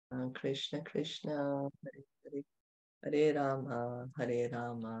Krishna Krishna, Hare Hare, Hare Rama, Hare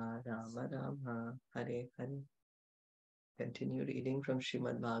Rama, Rama Rama, Hare Hare. Continue reading from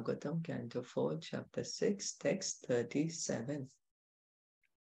Srimad Bhagavatam, Canto 4, Chapter 6, Text 37.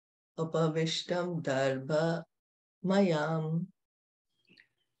 Upavishtam Darbha Mayam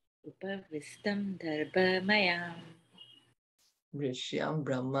Upavistam Darbhamayam Vrishyam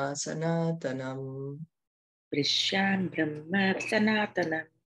Brahma Sanatanam Vrishyan Brahma Sanatanam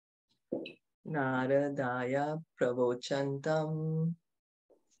Naradaya Pravochantam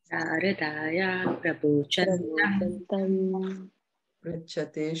Naradaya Prabhuchantam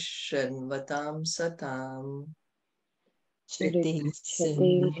Pritchate Shranvatam Satam. Shruti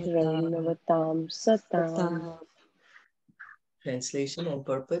Srinavatam Satam. Translation and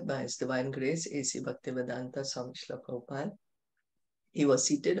purport by His Divine Grace A.C. Bhaktivedanta Swami Srila Prabhupada. He was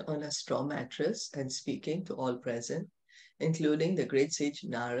seated on a straw mattress and speaking to all present, including the great sage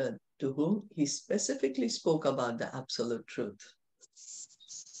Narad, to whom he specifically spoke about the absolute truth.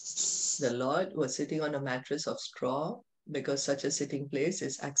 The Lord was sitting on a mattress of straw because such a sitting place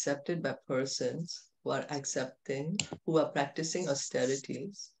is accepted by persons who are practicing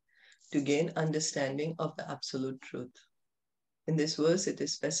austerities to gain understanding of the absolute truth. In this verse, it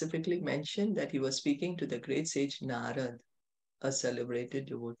is specifically mentioned that he was speaking to the great sage Narad, a celebrated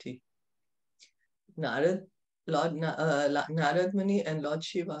devotee. Narad Muni and Lord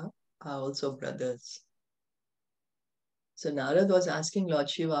Shiva are also brothers. So Narad was asking Lord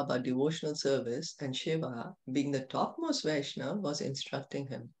Shiva about devotional service, and Shiva, being the topmost Vaishnava, was instructing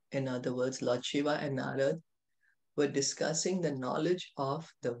him. In other words, Lord Shiva and Narad were discussing the knowledge of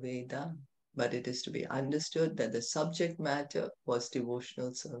the Veda, but it is to be understood that the subject matter was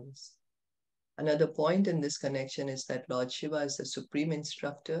devotional service. Another point in this connection is that Lord Shiva is the supreme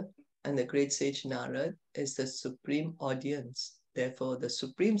instructor and the great sage Narad is the supreme audience. Therefore, the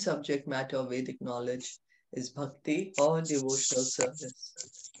supreme subject matter of Vedic knowledge is bhakti or devotional service.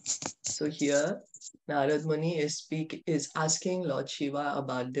 So here, Narad Muni is asking Lord Shiva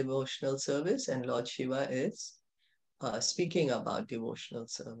about devotional service, and Lord Shiva is speaking about devotional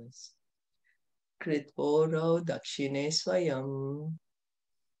service. Kritporo Dakshine Swayam.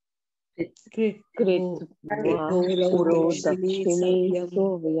 Kritva Puro Dakshine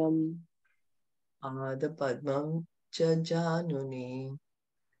Sovyam. Ada Padmam Cha Januni.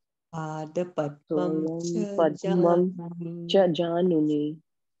 Soyam Padmam Cha Januni.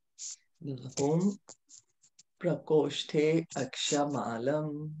 Lahum Prakoshte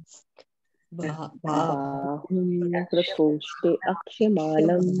Akshamalam. Bahum Prakoshte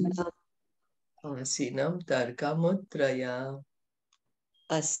Akshamalam. Asinam Tarkamutraya.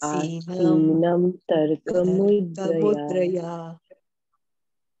 Asinam Tarkamudraya.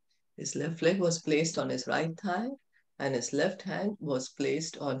 His left leg was placed on his right thigh, and his left hand was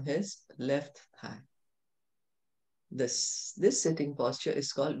placed on his left thigh. This sitting posture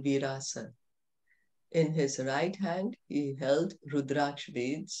is called Virasana. In his right hand, he held Rudraksh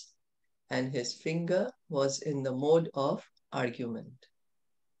beads, and his finger was in the mode of argument.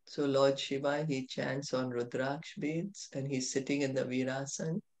 So Lord Shiva, he chants on Rudraksh beads, and he's sitting in the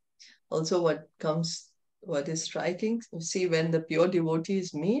Virasana. Also, what is striking, see, when the pure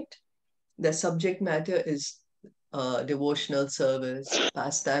devotees meet, the subject matter is devotional service,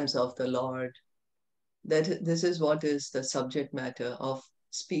 pastimes of the Lord. This is what is the subject matter of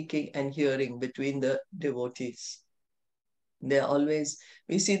speaking and hearing between the devotees. They're always,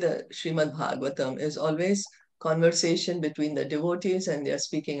 we see the Srimad Bhagavatam is always conversation between the devotees, and they're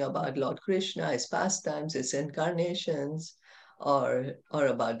speaking about Lord Krishna, his pastimes, his incarnations, or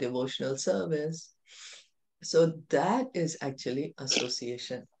about devotional service. So that is actually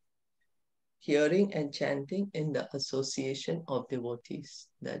association. Hearing and chanting in the association of devotees.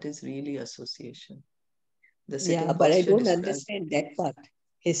 That is really association. Yeah, but I don't understand that part.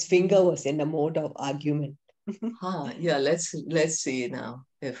 His finger was in the mode of argument. Yeah, let's see now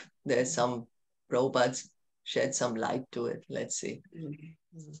if there's some Prabhupada shed some light to it. Let's see.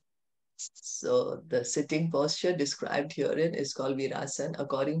 So the sitting posture described herein is called Virasana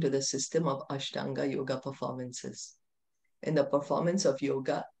according to the system of Ashtanga yoga performances. In the performance of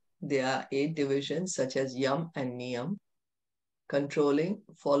yoga, there are 8 divisions such as Yam and Niyam, controlling,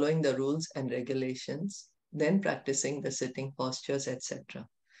 following the rules and regulations, then practicing the sitting postures, etc.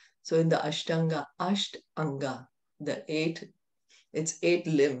 So in the Ashtanga, it's 8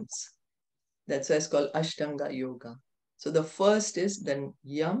 limbs. That's why it's called Ashtanga Yoga. So the first is the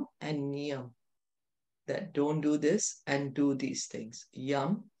Yam and Niyam, that don't do this and do these things.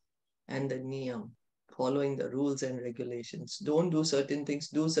 Yam and the Niyam, following the rules and regulations. Don't do certain things,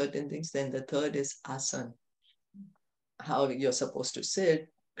 do certain things. Then the third is Asana, how you're supposed to sit,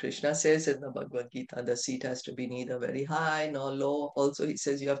 Krishna says in the Bhagavad Gita, the seat has to be neither very high nor low. Also, he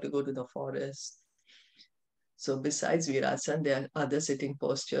says you have to go to the forest. So besides Virasana, there are other sitting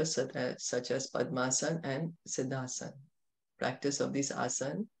postures such as Padmasana and Siddhasana. Practice of these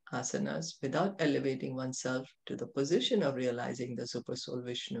asanas without elevating oneself to the position of realizing the Supersoul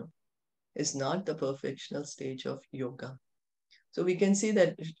Vishnu is not the perfectional stage of yoga. So we can see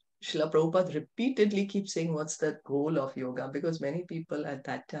that Srila Prabhupada repeatedly keeps saying what's the goal of yoga, because many people at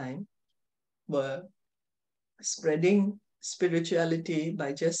that time were spreading spirituality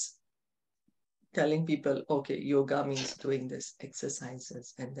by just telling people, okay, yoga means doing this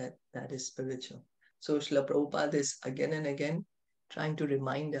exercises and that is spiritual. So Srila Prabhupada is again and again trying to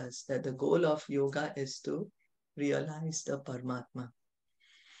remind us that the goal of yoga is to realize the Paramatma.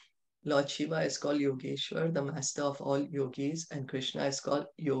 Lord Shiva is called Yogeshwar, the master of all yogis, and Krishna is called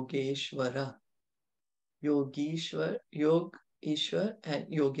Yogeshwara. Yogeshwar, Yog Ishwar, and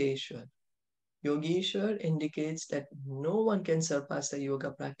Yogeshwar. Yogeshwar indicates that no one can surpass the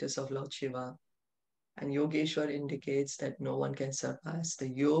yoga practice of Lord Shiva. And Yogeshwar indicates that no one can surpass the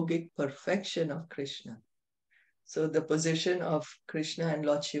yogic perfection of Krishna. So the position of Krishna and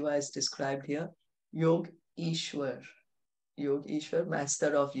Lord Shiva is described here. Yog Ishwar. Yog Ishwar,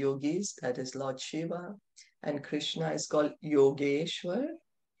 master of yogis, that is Lord Shiva. And Krishna is called Yogeshwar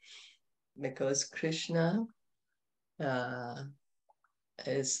because Krishna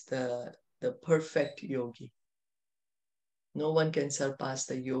is the perfect yogi. No one can surpass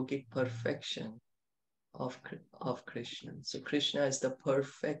the yogic perfection of Krishna. So Krishna is the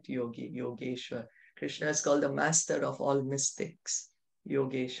perfect yogi, Yogeshwar. Krishna is called the master of all mystics,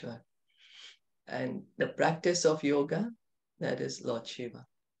 Yogeshwar. And the practice of yoga, that is Lord Shiva.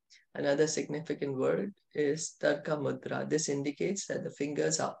 Another significant word is Tarka Mudra. This indicates that the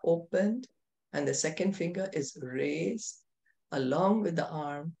fingers are opened and the second finger is raised along with the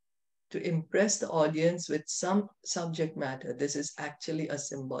arm to impress the audience with some subject matter. This is actually a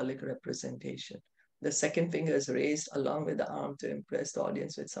symbolic representation. The second finger is raised along with the arm to impress the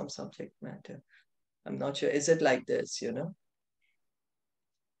audience with some subject matter. I'm not sure, is it like this,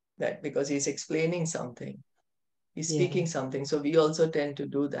 That because he's explaining something, he's speaking something. So we also tend to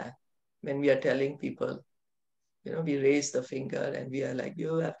do that when we are telling people, we raise the finger and we are like,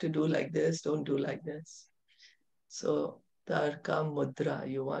 you have to do like this, don't do like this. So Tarka Mudra,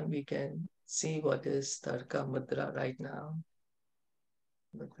 we can see what is Tarka Mudra right now.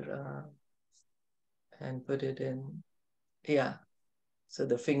 Mudra. And put it in. Yeah. So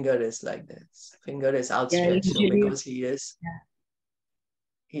the finger is like this. Finger is outstretched. So because he is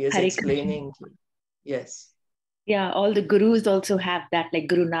Hare explaining. Yes. Yeah, all the gurus also have that, like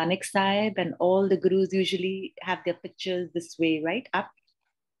Guru Nanak Sahib, and all the gurus usually have their pictures this way, right? Up.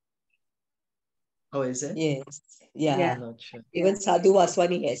 Oh, is it? Yes. Yeah. Yeah. I'm not sure. Even Sadhu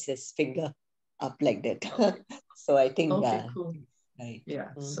Vaswani has his finger up like that. So I think Okay, cool. right.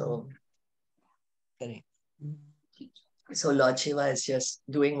 Yeah. So correct. So Lord Shiva is just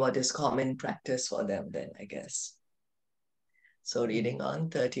doing what is common practice for them then, I guess. So reading on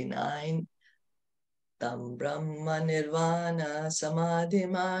 39. Tam Brahma Nirvana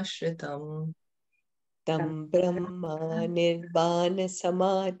Samadhimashritam. Tam Brahma Nirvana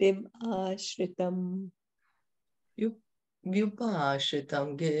Samadhim Ashritam.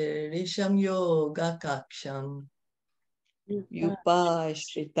 Vyupashritam Girisham Yoga Kaksham.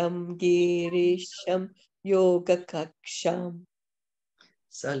 Yupashritam Girisham Yoga Kaksham.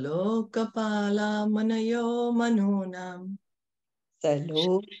 Salokapala Manayo Manunam.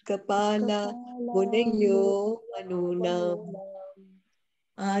 Salokapala Munayo Manunam.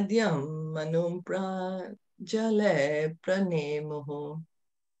 Adyam Manum Jale Pranemuhu.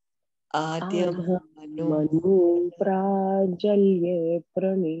 Adyam Adyam Manu Prajalye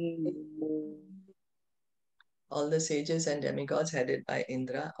Pranemo. All the sages and demigods headed by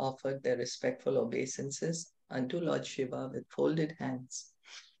Indra offered their respectful obeisances unto Lord Shiva with folded hands.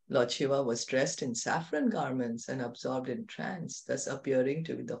 Lord Shiva was dressed in saffron garments and absorbed in trance, thus appearing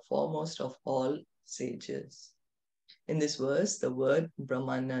to be the foremost of all sages. In this verse, the word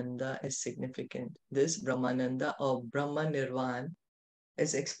Brahmananda is significant. This Brahmananda or Brahma Nirvan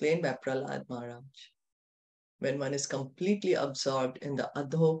is explained by Prahlad Maharaj. When one is completely absorbed in the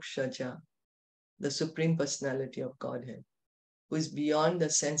Adhokshaja, the Supreme Personality of Godhead, who is beyond the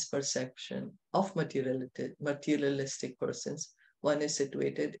sense perception of materialistic persons, one is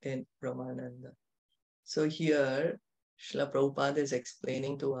situated in Brahmananda. So here, Srila Prabhupada is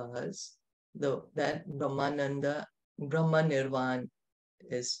explaining to us that Brahmananda, Brahma Nirvan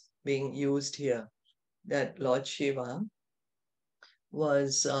is being used here, that Lord Shiva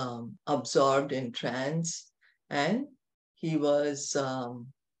was absorbed in trance and he was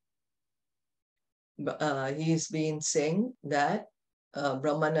he's been saying that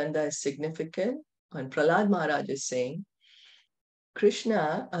Brahmananda is significant, and Prahlad Maharaj is saying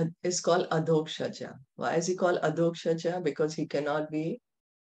Krishna is called Adhokshaja. Why is he called Adhokshaja? Because he cannot be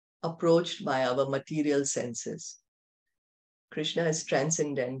approached by our material senses. Krishna is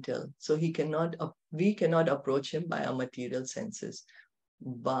transcendental, so we cannot approach him by our material senses.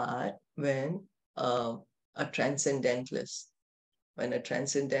 But when a transcendentalist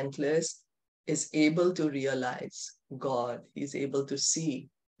is able to realize God, he's able to see,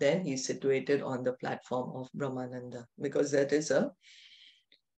 then he's situated on the platform of Brahmananda, because that is a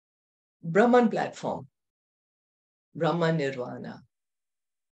Brahman platform, Brahman Nirvana.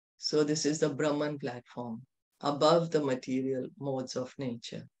 So this is the Brahman platform, above the material modes of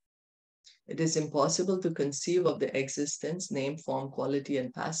nature. It is impossible to conceive of the existence, name, form, quality,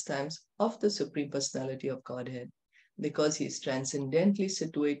 and pastimes of the Supreme Personality of Godhead, because he is transcendently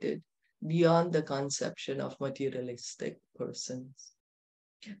situated beyond the conception of materialistic persons.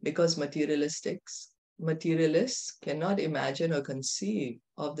 Because materialists cannot imagine or conceive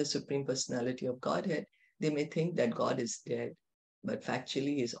of the Supreme Personality of Godhead, they may think that God is dead, but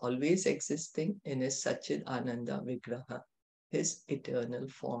factually he is always existing in his Satchid Ananda Vigraha, his eternal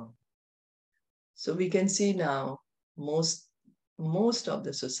form. So we can see now most of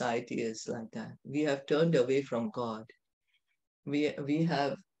the society is like that. We have turned away from God. We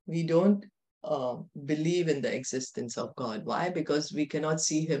don't believe in the existence of God. Why? Because we cannot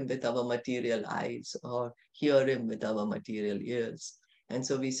see him with our material eyes or hear him with our material ears. And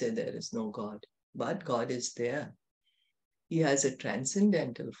so we say there is no God. But God is there. He has a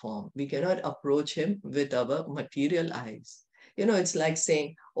transcendental form. We cannot approach him with our material eyes. It's like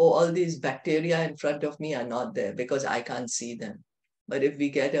saying, oh, all these bacteria in front of me are not there because I can't see them. But if we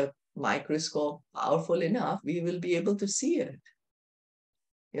get a microscope powerful enough, we will be able to see it.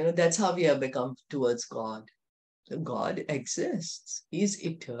 That's how we have become towards God. So God exists. He is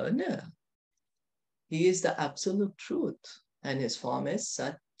eternal. He is the absolute truth. And his form is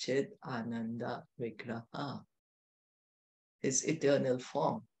Satchid Ananda Vigraha, his eternal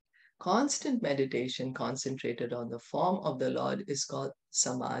form. Constant meditation concentrated on the form of the Lord is called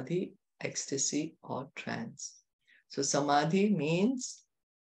samadhi, ecstasy, or trance. So samadhi means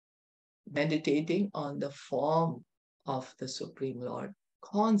meditating on the form of the Supreme Lord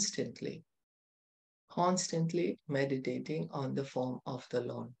constantly meditating on the form of the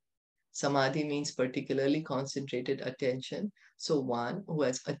Lord. Samadhi means particularly concentrated attention. So one who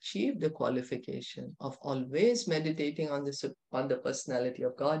has achieved the qualification of always meditating on the personality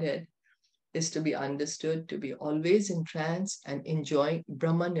of Godhead is to be understood to be always in trance and enjoying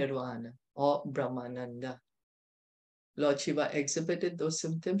Brahma Nirvana or Brahmananda. Lord Shiva exhibited those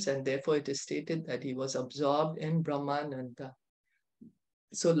symptoms, and therefore it is stated that he was absorbed in Brahmananda.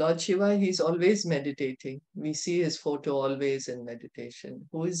 So Lord Shiva, he's always meditating. We see his photo always in meditation.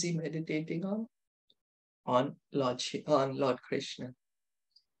 Who is he meditating on? On Lord Krishna.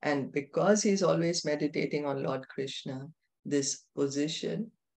 And because he's always meditating on Lord Krishna, this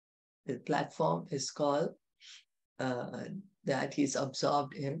position, the platform is called that he's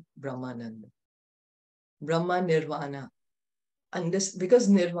absorbed in Brahmananda. Brahma Nirvana. And this, because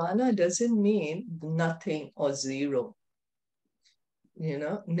Nirvana doesn't mean nothing or zero.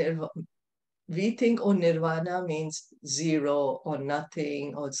 We think, oh, Nirvana means zero or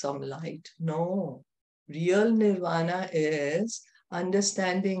nothing or some light. No. Real Nirvana is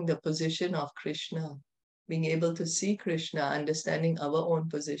understanding the position of Krishna, being able to see Krishna, understanding our own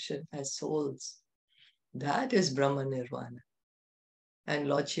position as souls. That is Brahma Nirvana. And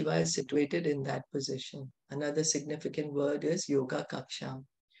Lord Shiva is situated in that position. Another significant word is Yoga Kaksha.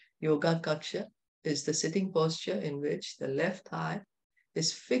 Yoga Kaksha is the sitting posture in which the left thigh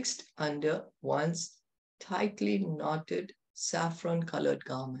is fixed under one's tightly knotted saffron-colored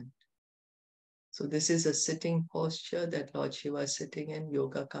garment. So this is a sitting posture that Lord Shiva is sitting in,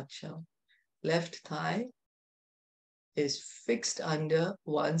 Yoga Kaksha. Left thigh is fixed under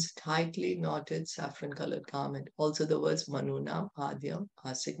one's tightly knotted saffron-colored garment. Also, the words Manunam, Adyam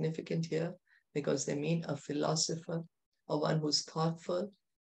are significant here because they mean a philosopher or one who's thoughtful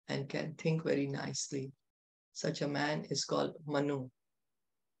and can think very nicely. Such a man is called Manu.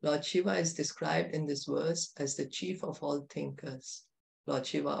 Lord Shiva is described in this verse as the chief of all thinkers. Lord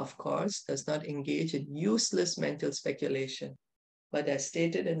Shiva, of course, does not engage in useless mental speculation, but as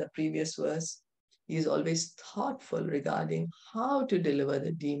stated in the previous verse, he is always thoughtful regarding how to deliver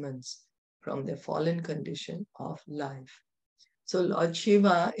the demons from their fallen condition of life. So Lord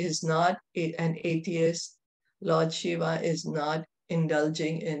Shiva is not an atheist. Lord Shiva is not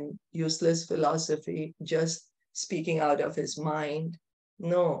indulging in useless philosophy, just speaking out of his mind.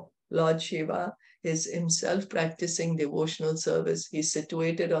 No, Lord Shiva is himself practicing devotional service. He's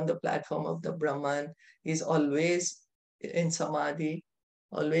situated on the platform of the Brahman. He's always in samadhi,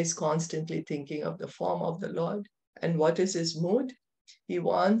 always constantly thinking of the form of the Lord. And what is his mood? He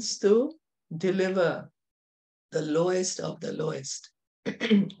wants to deliver the lowest of the lowest,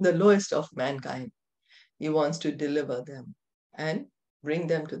 the lowest of mankind. He wants to deliver them and bring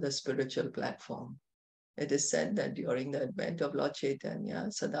them to the spiritual platform. It is said that during the advent of Lord Chaitanya,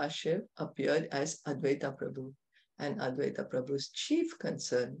 Sadashiv appeared as Advaita Prabhu, and Advaita Prabhu's chief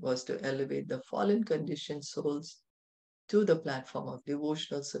concern was to elevate the fallen conditioned souls to the platform of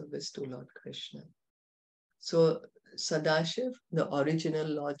devotional service to Lord Krishna. So Sadashiv, the original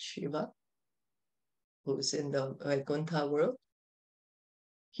Lord Shiva, who is in the Vaikuntha world,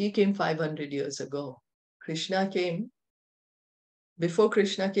 he came 500 years ago. Krishna came. Before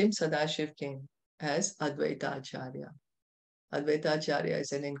Krishna came, Sadashiv came as Advaita Acharya. Advaita Acharya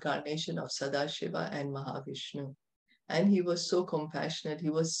is an incarnation of Sadashiva and Mahavishnu. And he was so compassionate.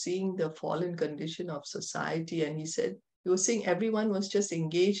 He was seeing the fallen condition of society, and he said, he was seeing everyone was just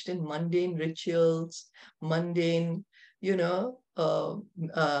engaged in mundane rituals, mundane, thinking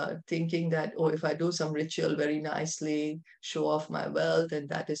that, oh, if I do some ritual very nicely, show off my wealth, and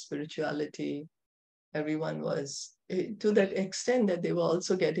that is spirituality. Everyone was, to that extent that they were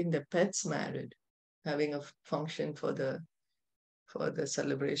also getting their pets married, having a function for the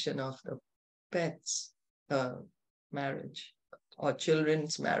celebration of the pets' marriage or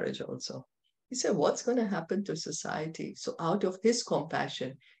children's marriage also. He said, what's going to happen to society? So out of his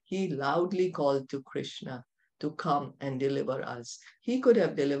compassion, he loudly called to Krishna to come and deliver us. He could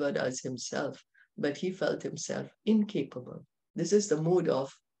have delivered us himself, but he felt himself incapable. This is the mood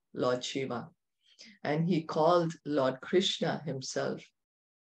of Lord Shiva. And he called Lord Krishna himself.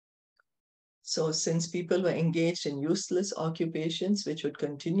 So since people were engaged in useless occupations which would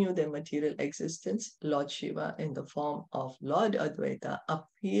continue their material existence, Lord Shiva, in the form of Lord Advaita,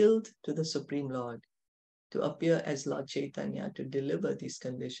 appealed to the Supreme Lord to appear as Lord Chaitanya to deliver these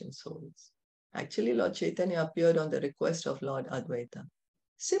conditioned souls. Actually, Lord Chaitanya appeared on the request of Lord Advaita.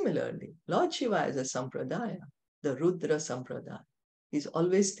 Similarly, Lord Shiva is a sampradaya, the Rudra sampradaya. He's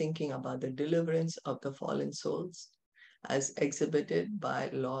always thinking about the deliverance of the fallen souls as exhibited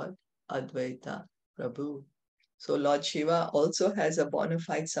by Lord Advaita Prabhu. So Lord Shiva also has a bona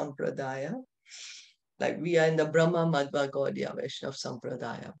fide sampradaya. Like we are in the Brahma Madhva Gaudiya Vaishnava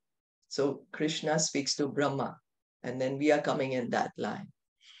sampradaya. So Krishna speaks to Brahma, and then we are coming in that line.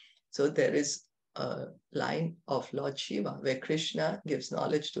 So there is a line of Lord Shiva where Krishna gives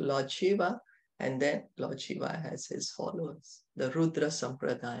knowledge to Lord Shiva, and then Lord Shiva has his followers. The Rudra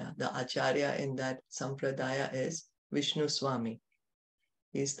Sampradaya, the Acharya in that Sampradaya is Vishnu Swami.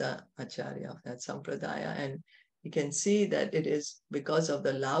 He's the Acharya of that Sampradaya. And you can see that it is because of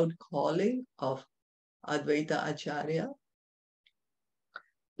the loud calling of Advaita Acharya,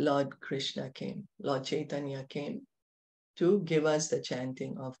 Lord Krishna came, Lord Chaitanya came to give us the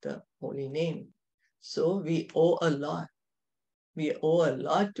chanting of the holy name. So we owe a lot. We owe a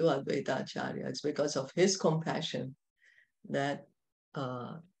lot to Advaita Acharya. It's because of his compassion that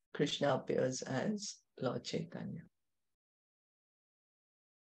Krishna appears as Lord Chaitanya.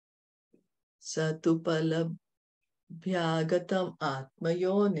 Satupalabhyagatam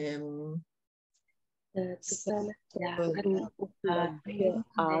atmayonim.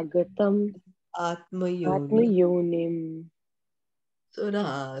 Agatam Atmayoni. Atmayonim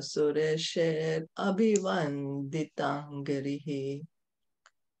Sura Suresher Abhivanditangarihi.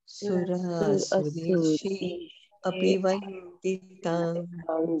 Sura Sureshi Abhivanditang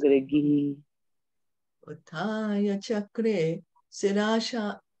Angragi Uttaya Chakre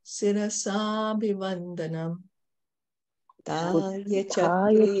Sirasabhivandanam. Taya Thaya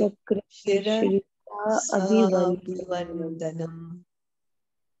Chakre Chakra Shira Shirita Abhivandanam Abhivandanam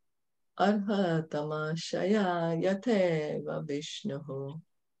Arhatama Shaya Yateva Vishnuhu.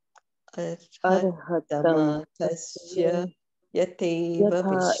 Arhatam Arhatama Tasya Yateva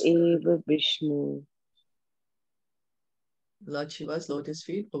Yatha Vishnu. Eva Vishnu. Lord Shiva's lotus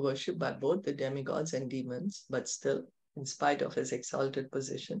feet were worshipped by both the demigods and demons, but still, in spite of his exalted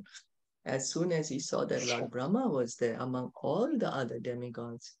position, as soon as he saw that Lord Brahma was there among all the other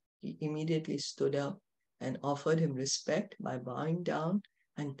demigods, he immediately stood up and offered him respect by bowing down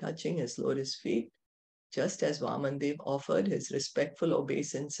and touching his lotus feet, just as Vamandev offered his respectful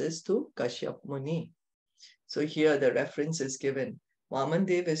obeisances to Kashyap Muni. So here the reference is given.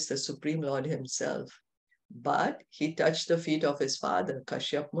 Vamandev is the Supreme Lord himself, but he touched the feet of his father,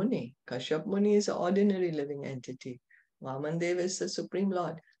 Kashyap Muni. Kashyap Muni is an ordinary living entity. Vamandev is the Supreme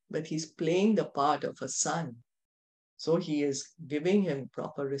Lord, but he's playing the part of a son. So he is giving him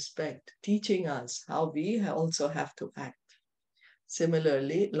proper respect, teaching us how we also have to act.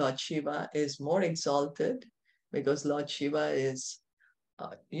 Similarly, Lord Shiva is more exalted because Lord Shiva is,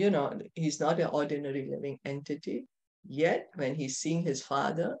 he's not an ordinary living entity. Yet, when he's seeing his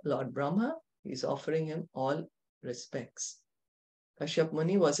father, Lord Brahma, he's offering him all respects. Kashyap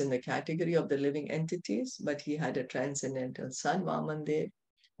Muni was in the category of the living entities, but he had a transcendental son, Vamandev,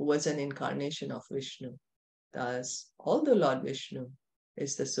 who was an incarnation of Vishnu. Thus, although Lord Vishnu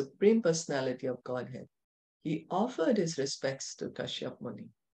is the Supreme Personality of Godhead, he offered his respects to Kashyap Muni.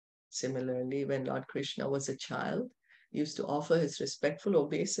 Similarly, when Lord Krishna was a child, he used to offer his respectful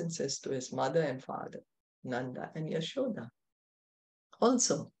obeisances to his mother and father, Nanda and Yashoda.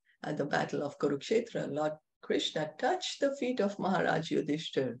 Also, at the Battle of Kurukshetra, Lord Krishna touched the feet of Maharaj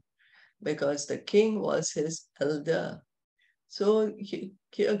Yudhishthir because the king was his elder. So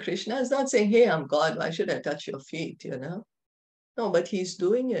Krishna is not saying, hey, I'm God, why should I touch your feet, No, but he's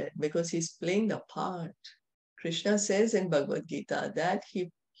doing it because he's playing the part. Krishna says in Bhagavad Gita that he's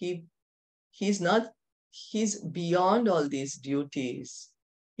beyond all these duties.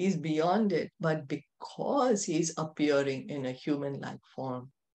 He's beyond it, but because he's appearing in a human-like form,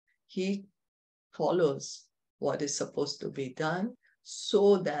 he follows what is supposed to be done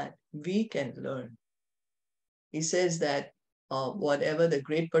so that we can learn. He says that whatever the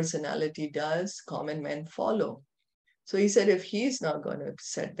great personality does, common men follow. So he said, if he's not going to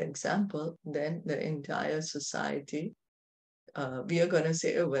set the example, then the entire society, we are going to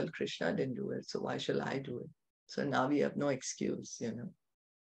say, oh, well, Krishna didn't do it, so why shall I do it? So now we have no excuse,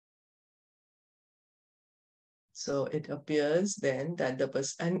 So it appears then that the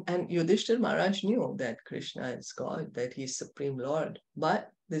person, and Yudhishthir Maharaj knew that Krishna is God, that he's Supreme Lord,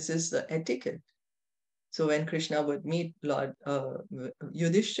 but this is the etiquette. So when Krishna would meet Lord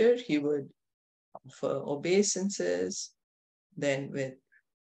Yudhishthir, he would offer obeisances. Then with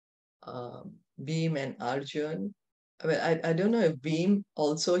Bhim and Arjun, I don't know if Bhim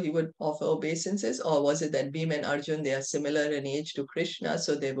also he would offer obeisances, or was it that Bhim and Arjun, they are similar in age to Krishna,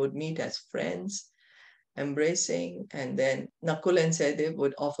 so they would meet as friends, embracing, and then Nakul and Sahadev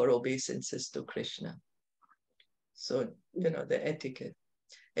would offer obeisances to Krishna. So, the etiquette.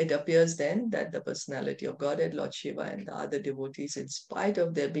 It appears then that the personality of Godhead, Lord Shiva, and the other devotees, in spite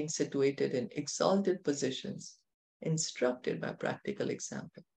of their being situated in exalted positions, instructed by practical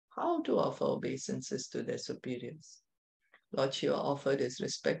example how to offer obeisances to their superiors. Lord Shiva offered his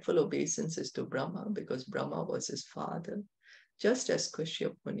respectful obeisances to Brahma because Brahma was his father, just as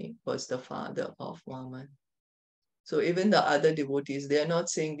Kashyap Muni was the father of Vaman. So even the other devotees, they are not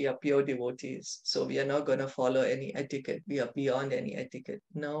saying we are pure devotees, so we are not going to follow any etiquette. We are beyond any etiquette.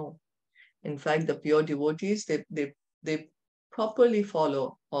 No. In fact, the pure devotees, they properly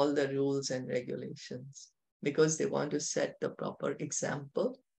follow all the rules and regulations because they want to set the proper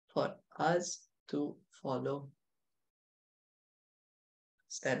example for us to follow.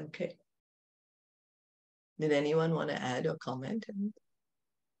 Is that okay? Did anyone want to add or comment?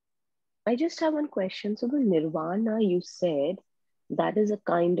 I just have one question. So the nirvana, you said, that is a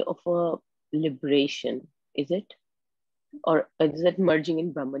kind of a liberation, is it? Or is it merging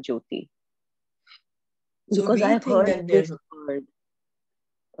in Brahma Jyoti? So because I have heard this word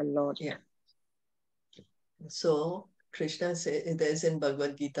a lot. Yeah. So Krishna says, there's in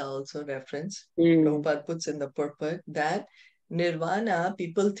Bhagavad Gita also reference, Prabhupada puts in the purport that nirvana,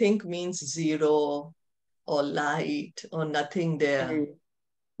 people think means zero or light or nothing there.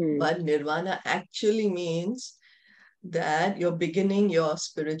 But nirvana actually means that you're beginning your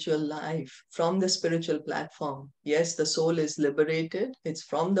spiritual life from the spiritual platform. Yes, the soul is liberated. It's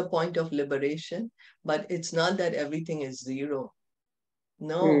from the point of liberation, but it's not that everything is zero.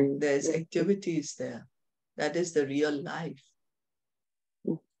 No, there's activities there. That is the real life.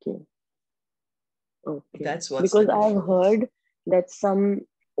 Okay. That's what's because I have heard that some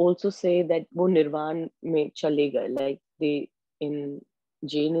also say that wo nirvan mein chalega, like they in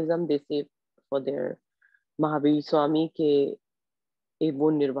Jainism they say for their Mahavir Swami ke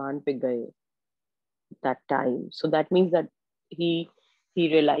wo nirvan pe gaye that time. So that means that he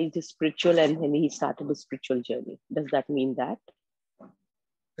realized his spiritual and then he started his spiritual journey. Does that mean that? Well,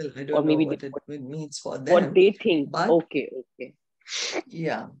 I don't know what it means for them. What they think. But, okay.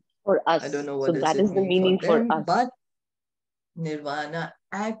 Yeah. For us. I don't know what so that is the meaning for us. But nirvana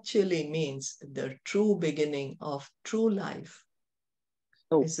actually means the true beginning of true life.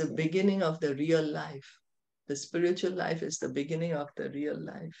 It's the beginning of the real life. The spiritual life is the beginning of the real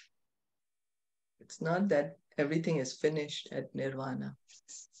life. It's not that everything is finished at nirvana.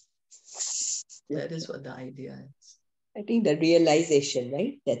 That is what the idea is. I think the realization,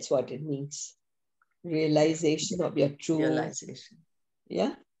 right? That's what it means. realization of your true realization.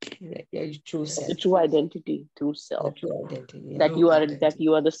 Yeah, your true Yes. self. The true identity, true The self. true identity. Yeah. That True you are identity. that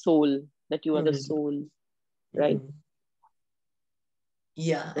you are the soul. That you are the Mhm. soul. Right? Mhm.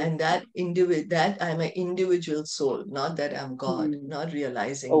 Yeah, and that I'm an individual soul, not that I'm God, Hmm. not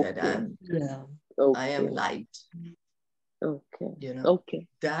realizing that Okay. Yeah. I am Okay. light. Okay. You know, Okay.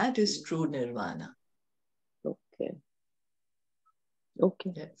 that is true nirvana. Okay.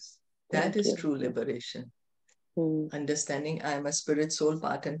 Okay. Yes, that Thank is you. true liberation. Hmm. Understanding I am a spirit soul,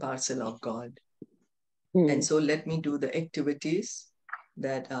 part and parcel of God. Hmm. And so let me do the activities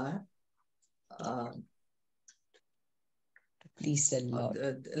that are, Please the Lord.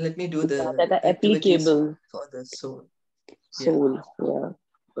 let me do the That are activities applicable. for the soul. Soul. Yeah.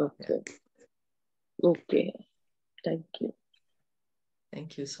 Okay. Yeah. Okay. Thank you.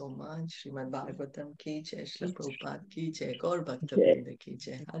 Thank you so much. Srimad Bhagavatam ki jai, Shilpa Prabhupada ki jai, Gaur Bhakta Jai. Vrinda ki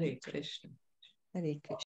jai. Hare Krishna. Hare Krishna.